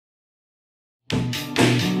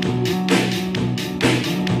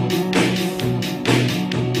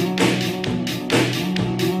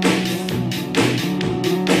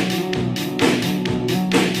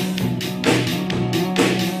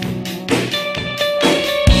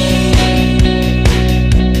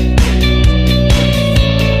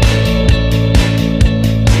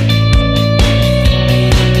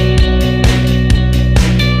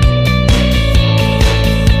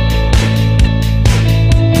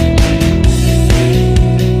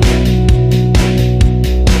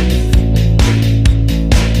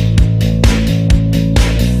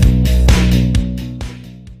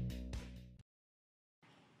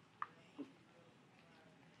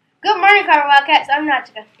Wildcats. I'm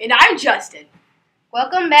Nachika. And I'm Justin.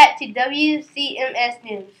 Welcome back to WCMS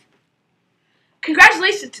News.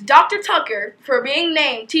 Congratulations to Dr. Tucker for being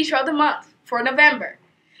named Teacher of the Month for November.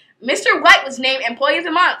 Mr. White was named Employee of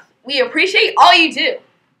the Month. We appreciate all you do.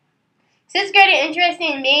 Sixth grade are interested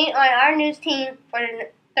in being on our news team for the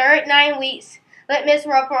third 9 weeks. Let Miss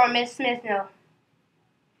Roper or Miss Smith know.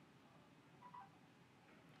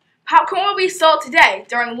 Popcorn will be sold today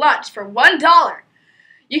during lunch for $1.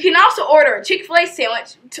 You can also order a Chick-fil-A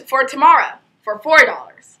sandwich for tomorrow for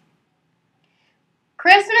 $4.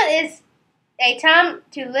 Christmas is a time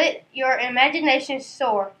to let your imagination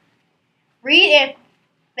soar. Read a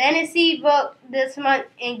fantasy book this month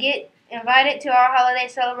and get invited to our holiday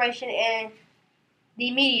celebration in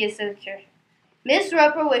the Media Center. Miss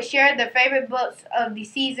Roper will share the favorite books of the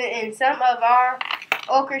season, and some of our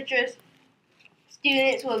orchestra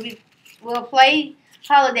students will play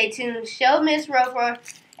holiday tunes. Show Miss Roper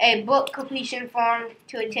a book completion form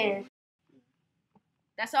to attend.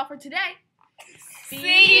 That's all for today.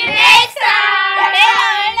 See you next time!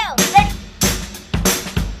 Hello.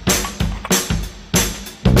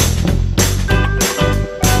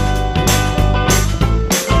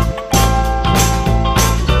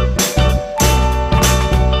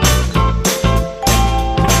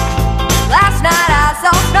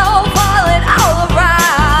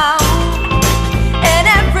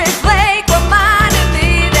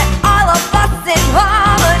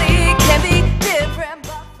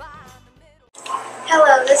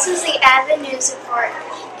 Hello, this is the Avid News Report,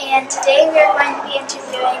 and today we are going to be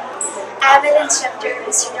interviewing Avid instructor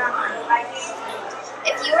Mr. Donley.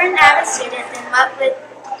 If you were an Avid student, then what would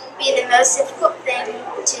be the most difficult thing to do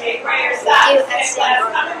as student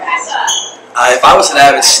organizer? If I was an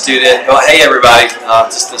Avid student, well, hey everybody,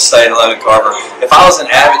 just to say hello to Carver. If I was an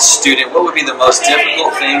Avid student, what would be the most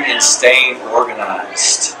difficult thing in staying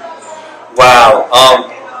organized? Wow.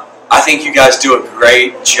 I think you guys do a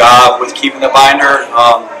great job with keeping the binder,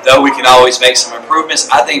 though we can always make some improvements.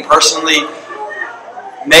 I think personally,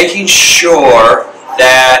 making sure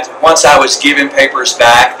that once I was given papers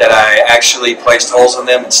back that I actually placed holes in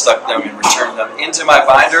them and stuck them and returned them into my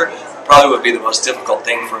binder probably would be the most difficult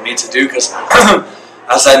thing for me to do, because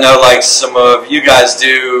as I know, like some of you guys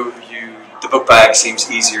do, the book bag seems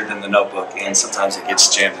easier than the notebook, and sometimes it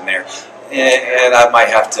gets jammed in there. And I might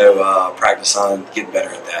have to practice on getting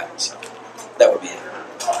better at that. So that would be it.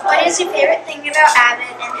 What is your favorite thing about Avid,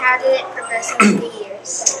 and how did it progress over the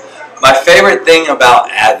years? My favorite thing about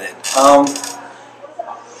Avid,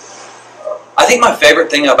 I think my favorite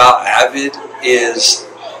thing about Avid is,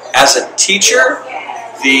 as a teacher,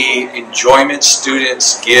 the enjoyment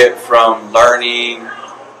students get from learning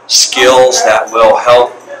skills that will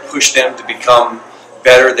help push them to become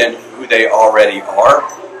better than who they already are.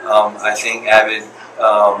 I think Avid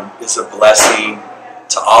is a blessing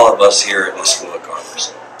to all of us here at the School of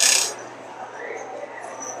Carvers.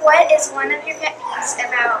 What is one of your pet peeves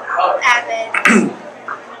about Avid?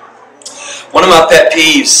 One of my pet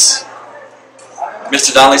peeves,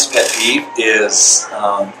 Mr. Donnelly's pet peeve, is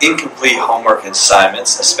incomplete homework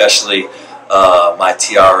assignments, especially my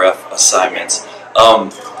TRF assignments.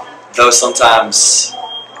 Though sometimes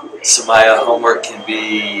some of my homework can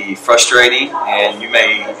be frustrating, and you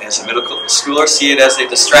may, as a middle schooler, see it as a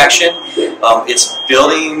distraction. It's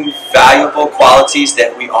building valuable qualities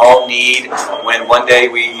that we all need when one day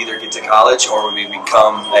we either get to college or when we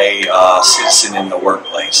become a citizen in the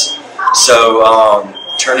workplace. So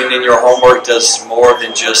turning in your homework does more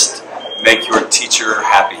than just make your teacher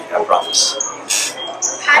happy, I promise.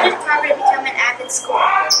 How did Carver become an Avid school?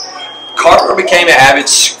 Carver became an Avid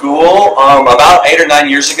school about 8 or 9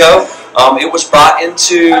 years ago. It was brought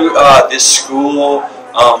into this school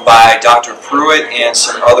by Dr. Pruitt and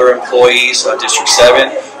some other employees of District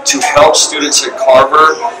 7 to help students at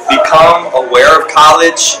Carver become aware of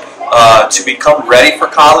college, to become ready for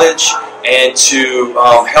college, and to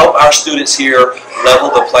help our students here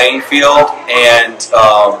level the playing field and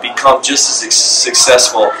become just as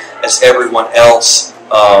successful as everyone else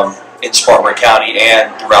in Spartanburg County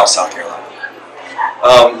and throughout South Carolina.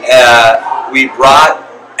 We brought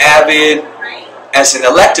Avid as an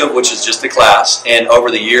elective, which is just a class, and over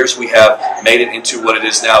the years we have made it into what it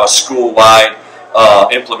is now, a school-wide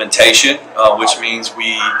implementation, which means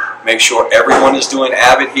we make sure everyone is doing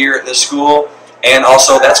Avid here at this school, and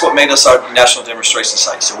also that's what made us our national demonstration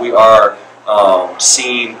site. So we are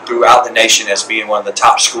seen throughout the nation as being one of the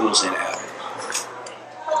top schools in Avid.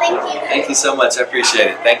 Well, thank you. Thank you so much. I appreciate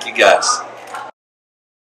it. Thank you, guys.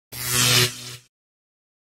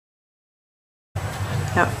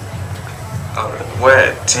 Yep. We're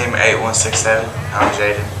at Team 8167. I'm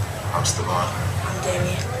Jaden. I'm Stevan. I'm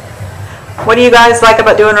Damien. What do you guys like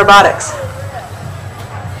about doing robotics?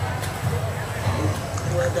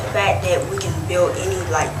 Well, the fact that we can build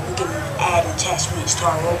we can add attachments to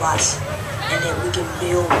our robots, and that we can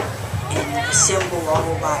build and assemble our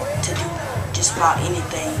robot to do just about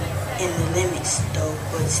anything in the limits, though.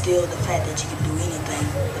 But still, the fact that you can do anything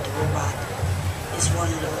with the robot is one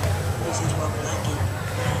of the reasons why we like it.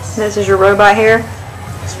 This is your robot here.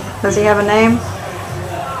 Does he have a name?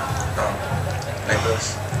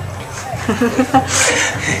 Nicholas.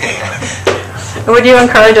 Would you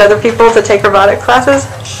encourage other people to take robotic classes?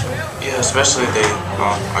 Yeah, especially if they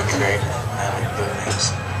are creative and build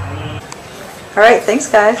things. All right, thanks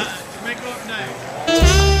guys.